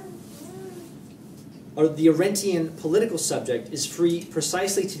 Or the Arendtian political subject is free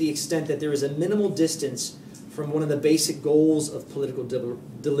precisely to the extent that there is a minimal distance from one of the basic goals of political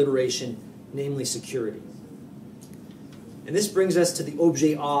deliberation, namely security. And this brings us to the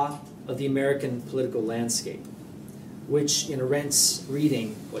objet a of the American political landscape, which in Arendt's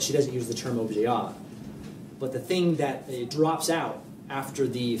reading, well, she doesn't use the term objet a, but the thing that drops out after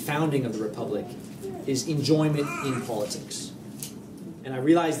the founding of the Republic is enjoyment in politics. And I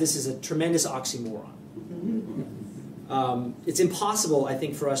realize this is a tremendous oxymoron. It's impossible, I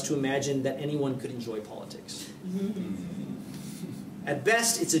think, for us to imagine that anyone could enjoy politics. At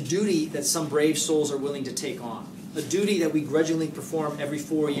best, it's a duty that some brave souls are willing to take on, a duty that we grudgingly perform every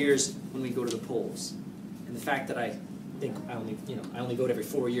 4 years when we go to the polls. And the fact that I think I only vote every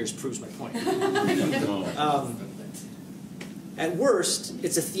 4 years proves my point. At worst,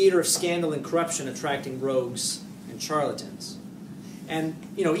 it's a theater of scandal and corruption attracting rogues and charlatans. And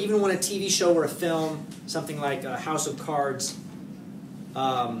even when a TV show or a film, something like House of Cards,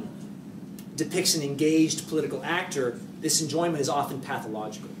 depicts an engaged political actor, this enjoyment is often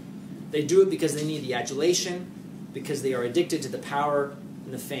pathological. They do it because they need the adulation, because they are addicted to the power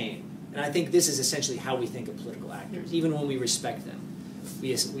and the fame. And I think this is essentially how we think of political actors, even when we respect them.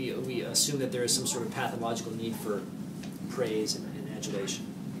 We assume that there is some sort of pathological need for praise and adulation.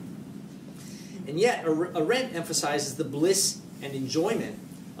 And yet, Arendt emphasizes the bliss and enjoyment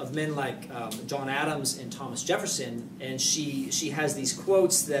of men like John Adams and Thomas Jefferson, and she has these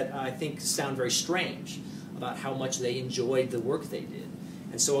quotes that I think sound very strange about how much they enjoyed the work they did.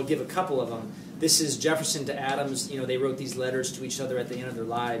 And so I'll give a couple of them. This is Jefferson to Adams. They wrote these letters to each other at the end of their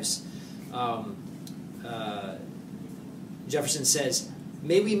lives. Jefferson says,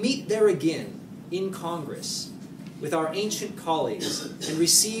 "May we meet there again in Congress with our ancient colleagues and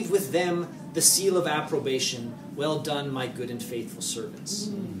receive with them the seal of approbation. Well done, my good and faithful servants."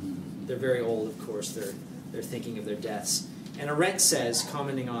 They're very old, of course. They're thinking of their deaths. And Arendt says,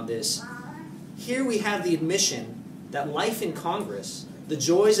 commenting on this, "Here we have the admission that life in Congress, the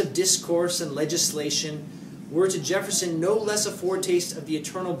joys of discourse and legislation, were to Jefferson no less a foretaste of the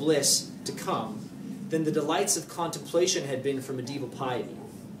eternal bliss to come than the delights of contemplation had been for medieval piety."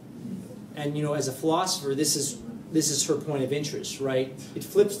 And as a philosopher, this is her point of interest, right? It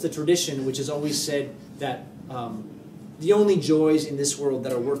flips the tradition, which has always said that the only joys in this world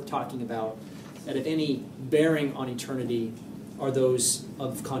that are worth talking about, that have any bearing on eternity, are those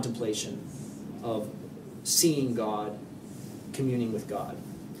of contemplation, of seeing God, communing with God.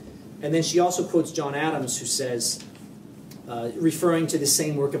 And then she also quotes John Adams, who says, referring to the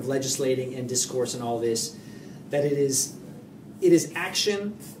same work of legislating and discourse and all this, that it is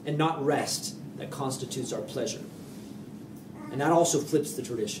action and not rest that constitutes our pleasure. And that also flips the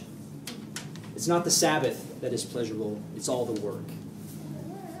tradition. It's not the Sabbath that is pleasurable, it's all the work.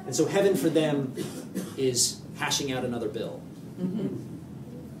 And so heaven for them is hashing out another bill.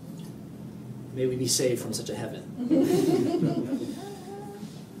 May we be saved from such a heaven.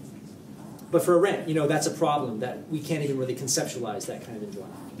 But for Arendt, that's a problem, that we can't even really conceptualize that kind of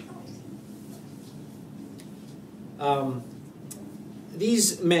enjoyment.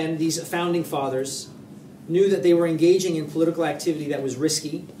 these men, these founding fathers, knew that they were engaging in political activity that was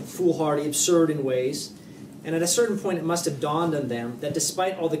risky, foolhardy, absurd in ways, and at a certain point it must have dawned on them that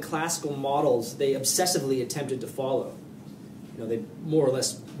despite all the classical models they obsessively attempted to follow, they more or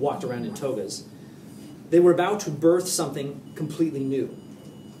less walked around in togas, they were about to birth something completely new.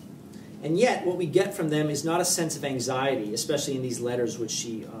 And yet, what we get from them is not a sense of anxiety, especially in these letters which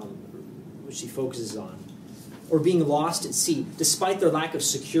she focuses on, or being lost at sea, despite their lack of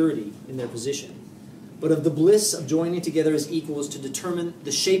security in their position, but of the bliss of joining together as equals to determine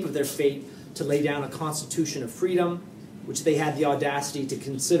the shape of their fate, to lay down a constitution of freedom, which they had the audacity to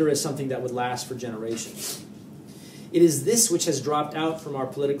consider as something that would last for generations. It is this which has dropped out from our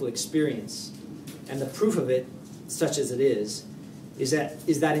political experience, and the proof of it, such as it is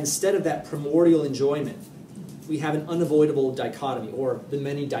that instead of that primordial enjoyment, we have an unavoidable dichotomy, or the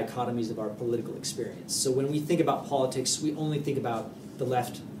many dichotomies of our political experience. So when we think about politics, we only think about the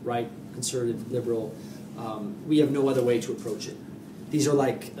left, right, conservative, liberal. We have no other way to approach it. These are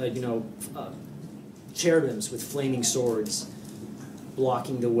like, cherubims with flaming swords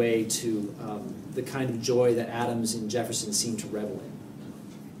blocking the way to the kind of joy that Adams and Jefferson seem to revel in.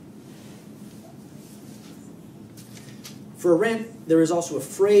 For Arendt, there is also a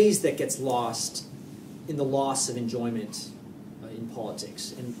phrase that gets lost in the loss of enjoyment in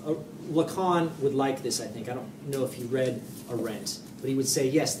politics. And Lacan would like this, I think. I don't know if he read Arendt, but he would say,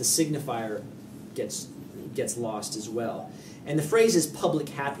 yes, the signifier gets lost as well. And the phrase is public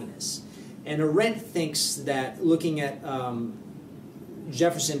happiness. And Arendt thinks that looking at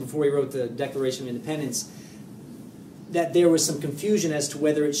Jefferson before he wrote the Declaration of Independence, that there was some confusion as to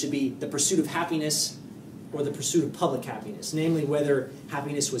whether it should be the pursuit of happiness or the pursuit of public happiness, namely whether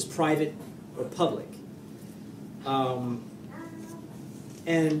happiness was private or public.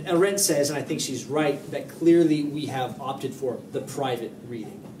 And Arendt says, and I think she's right, that clearly we have opted for the private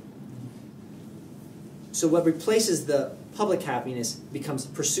reading. So what replaces the public happiness becomes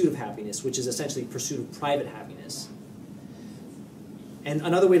pursuit of happiness, which is essentially pursuit of private happiness. And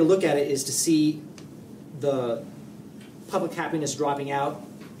another way to look at it is to see the public happiness dropping out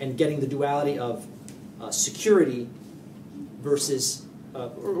and getting the duality of security versus,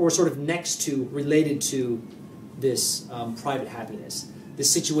 or sort of next to, related to this private happiness. This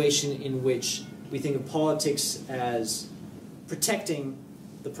situation in which we think of politics as protecting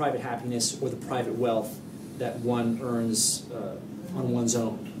the private happiness or the private wealth that one earns on one's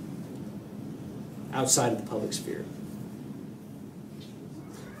own, outside of the public sphere.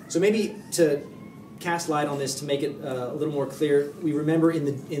 So maybe to cast light on this, to make it a little more clear, we remember in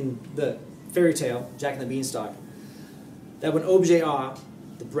the fairy tale, Jack and the Beanstalk, that when objet A,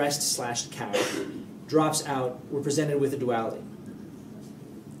 the breast/cow, drops out, we're presented with a duality.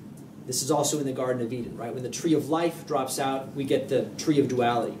 This is also in the Garden of Eden, right? When the tree of life drops out, we get the tree of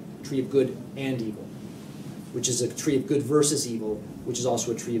duality, tree of good and evil, which is a tree of good versus evil, which is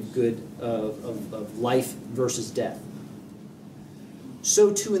also a tree of good, of life versus death.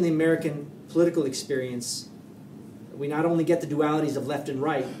 So too in the American political experience, we not only get the dualities of left and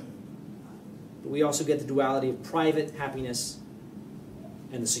right, but we also get the duality of private happiness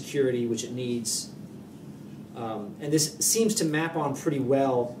and the security which it needs. And this seems to map on pretty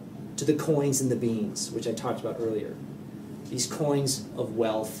well to the coins and the beans, which I talked about earlier. These coins of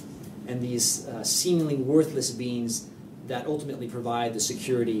wealth and these seemingly worthless beans that ultimately provide the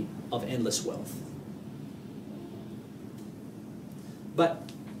security of endless wealth.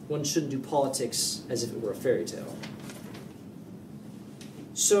 But one shouldn't do politics as if it were a fairy tale.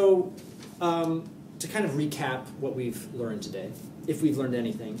 So, to kind of recap what we've learned today, if we've learned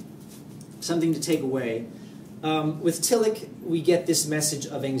anything, something to take away. With Tillich, we get this message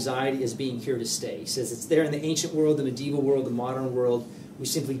of anxiety as being here to stay. He says it's there in the ancient world, the medieval world, the modern world. We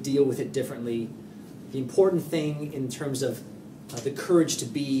simply deal with it differently. The important thing in terms of the courage to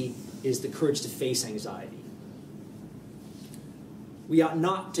be is the courage to face anxiety. We ought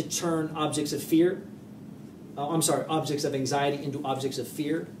not to turn objects of fear, objects of anxiety into objects of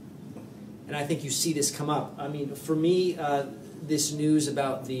fear. And I think you see this come up. I mean, for me, this news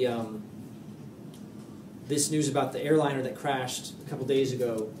about the airliner that crashed a couple days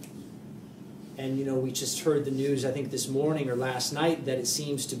ago, and we just heard the news, I think this morning or last night, that it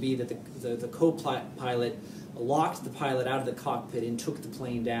seems to be that the co-pilot locked the pilot out of the cockpit and took the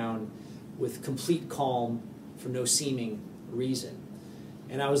plane down with complete calm for no seeming reason.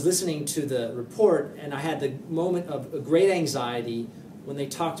 And I was listening to the report, and I had the moment of a great anxiety when they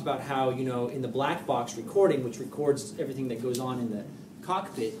talked about how, in the black box recording, which records everything that goes on in the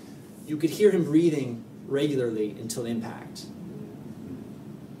cockpit, you could hear him breathing regularly until impact.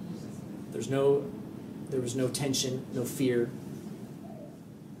 There was no tension, no fear.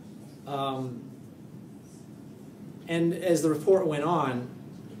 And as the report went on,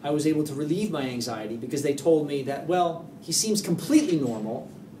 I was able to relieve my anxiety because they told me that, well, he seems completely normal,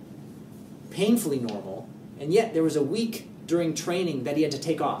 painfully normal, and yet there was a week during training that he had to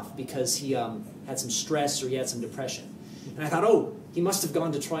take off because he had some stress or he had some depression. And I thought, oh, he must have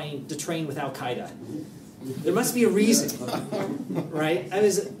gone to train with Al-Qaeda. There must be a reason, right? That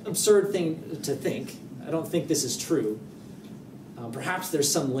is an absurd thing to think. I don't think this is true. Perhaps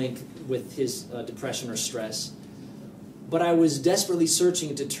there's some link with his depression or stress. But I was desperately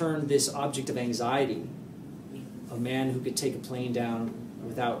searching to turn this object of anxiety, a man who could take a plane down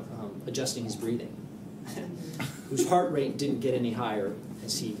without adjusting his breathing, whose heart rate didn't get any higher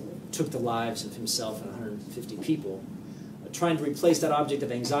as he took the lives of himself and 150 people, trying to replace that object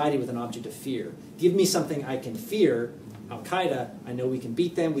of anxiety with an object of fear. Give me something I can fear, Al-Qaeda. I know we can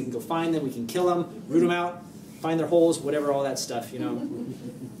beat them, we can go find them, we can kill them, root them out, find their holes, whatever, all that stuff, you know.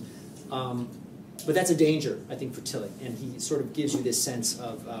 But that's a danger, I think, for Tillich, and he sort of gives you this sense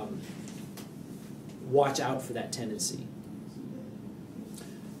of watch out for that tendency.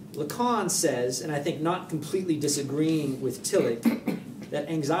 Lacan says, and I think not completely disagreeing with Tillich, that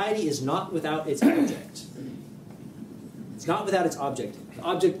anxiety is not without its object. It's not without its object. The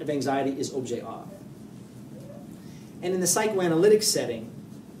object of anxiety is objet A. And in the psychoanalytic setting,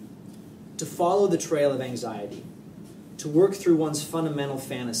 to follow the trail of anxiety, to work through one's fundamental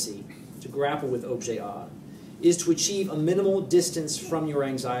fantasy, to grapple with objet A, is to achieve a minimal distance from your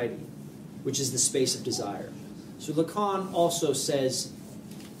anxiety, which is the space of desire. So Lacan also says,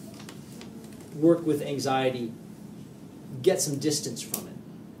 work with anxiety, get some distance from it.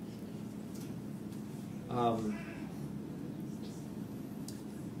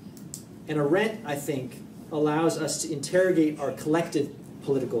 And Arendt, I think, allows us to interrogate our collective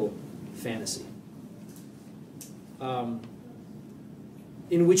political fantasy,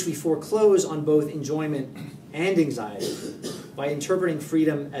 in which we foreclose on both enjoyment and anxiety by interpreting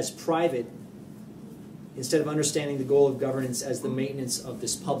freedom as private instead of understanding the goal of governance as the maintenance of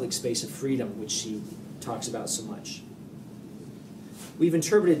this public space of freedom, which she talks about so much. We've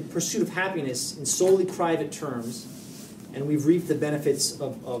interpreted pursuit of happiness in solely private terms, and we've reaped the benefits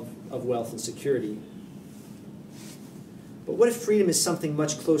of wealth and security. But what if freedom is something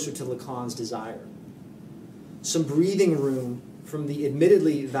much closer to Lacan's desire? Some breathing room from the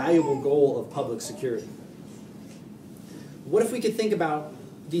admittedly valuable goal of public security. What if we could think about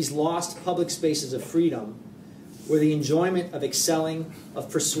these lost public spaces of freedom where the enjoyment of excelling, of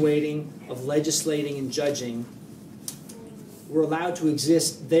persuading, of legislating and judging were allowed to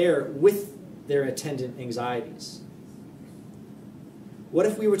exist there with their attendant anxieties? What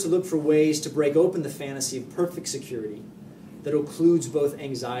if we were to look for ways to break open the fantasy of perfect security that includes both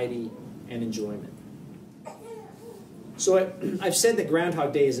anxiety and enjoyment? So I've said that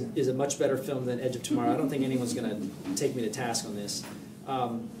Groundhog Day is a much better film than Edge of Tomorrow. I don't think anyone's going to take me to task on this.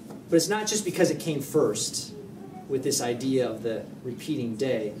 But it's not just because it came first with this idea of the repeating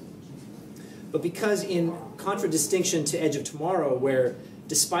day, but because in contradistinction to Edge of Tomorrow, where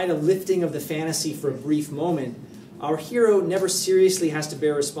despite a lifting of the fantasy for a brief moment, our hero never seriously has to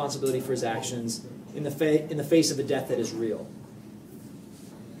bear responsibility for his actions in the face of a death that is real.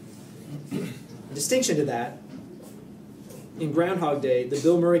 In distinction to that, in Groundhog Day, the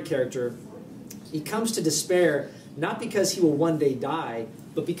Bill Murray character, he comes to despair not because he will one day die,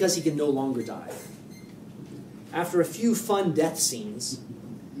 but because he can no longer die. After a few fun death scenes,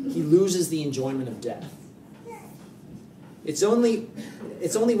 he loses the enjoyment of death. It's only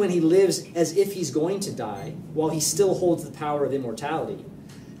when he lives as if he's going to die, while he still holds the power of immortality,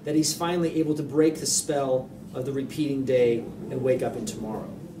 that he's finally able to break the spell of the repeating day and wake up in tomorrow.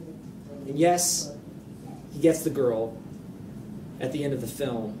 And yes, he gets the girl at the end of the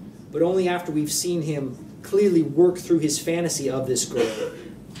film, but only after we've seen him clearly work through his fantasy of this girl.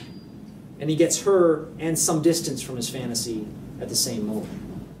 And he gets her and some distance from his fantasy at the same moment.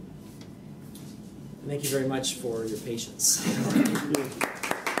 Thank you very much for your patience.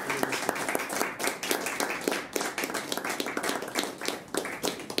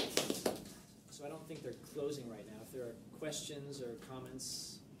 So I don't think they're closing right now. If there are questions or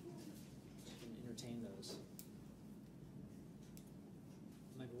comments, you can entertain those.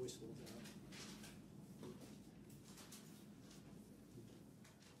 My voice will go.